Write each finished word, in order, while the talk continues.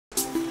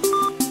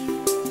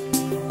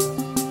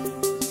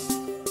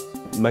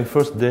My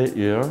first day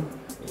here,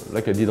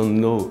 like I didn't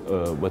know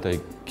what I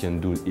can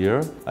do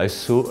here. I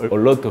saw a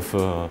lot of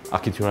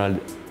architectural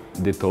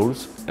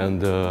details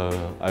and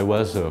I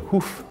was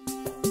oof.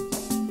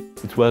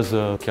 It was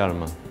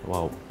calm.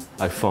 Wow,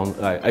 I found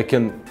I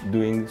can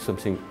doing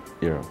something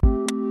here.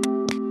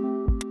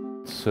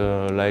 It's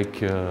like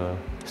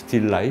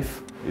still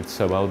life. It's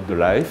about the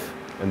life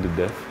and the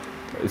death.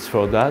 It's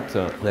for that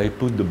I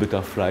put the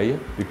butterfly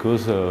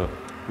because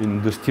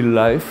in the still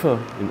life,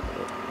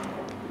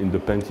 in the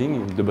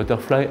painting, the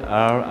butterfly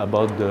are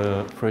about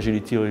the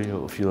fragility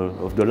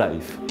of the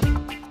life.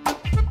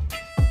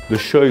 The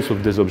choice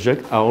of these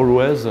objects are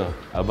always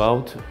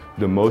about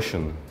the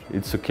motion.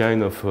 It's a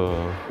kind of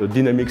a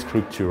dynamic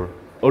structure.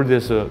 All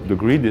this, the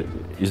grid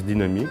is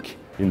dynamic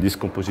in this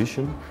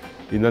composition.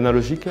 In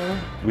analogical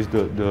with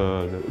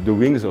the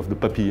wings of the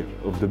papillon,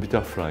 of the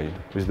butterfly,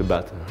 with the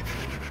bat.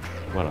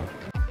 Voilà.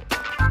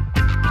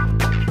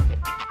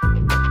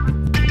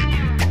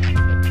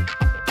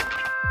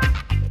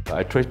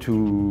 I try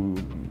to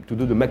do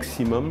the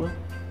maximum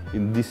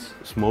in this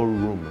small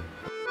room.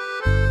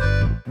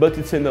 But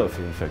it's enough,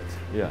 in fact.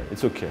 Yeah,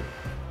 it's okay.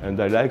 And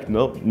I like,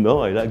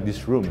 no, I like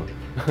this room.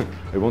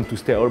 I want to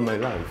stay all my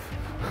life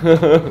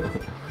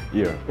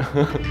here.